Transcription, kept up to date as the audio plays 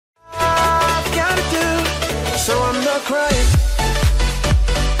start crying.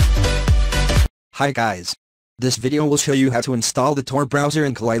 Hi guys. This video will show you how to install the Tor browser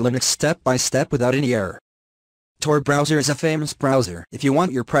in Kali Linux step by step without any error. Tor browser is a famous browser if you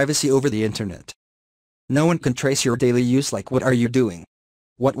want your privacy over the internet. No one can trace your daily use like what are you doing,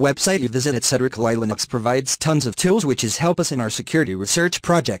 what website you visit, etc. Kali Linux provides tons of tools which is help us in our security research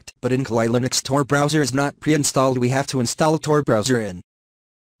project, but in Kali Linux Tor browser is not pre-installed. We have to install Tor browser in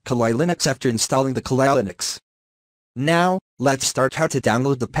Kali Linux after installing the Kali Linux. Now, let's start how to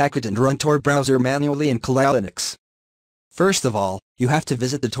download the package and run Tor browser manually in Kali Linux. First of all, you have to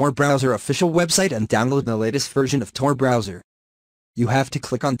visit the Tor browser official website and download the latest version of Tor browser. You have to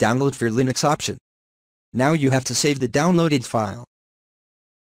click on download for Linux option. Now you have to save the downloaded file.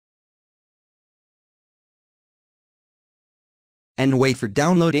 And wait for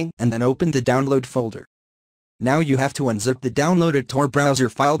downloading and then open the download folder. Now you have to unzip the downloaded Tor browser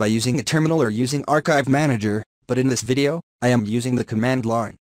file by using a terminal or using Archive Manager, but in this video, I am using the command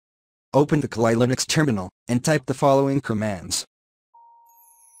line. Open the Kali Linux terminal and type the following commands.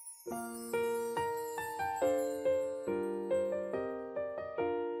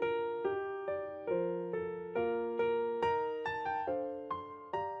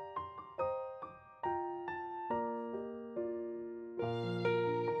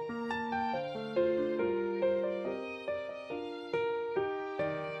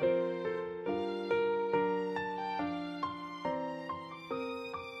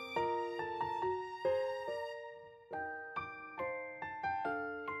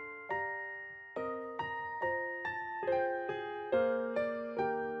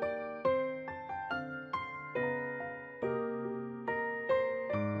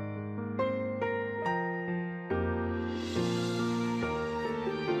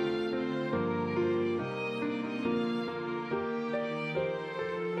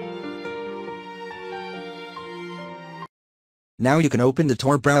 Now you can open the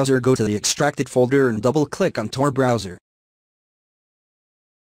Tor browser, go to the extracted folder and double-click on Tor browser.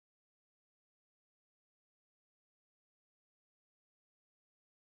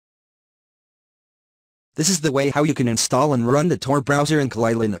 This is the way how you can install and run the Tor browser in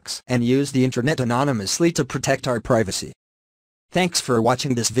Kali Linux and use the internet anonymously to protect our privacy. Thanks for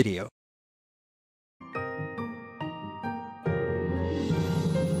watching this video.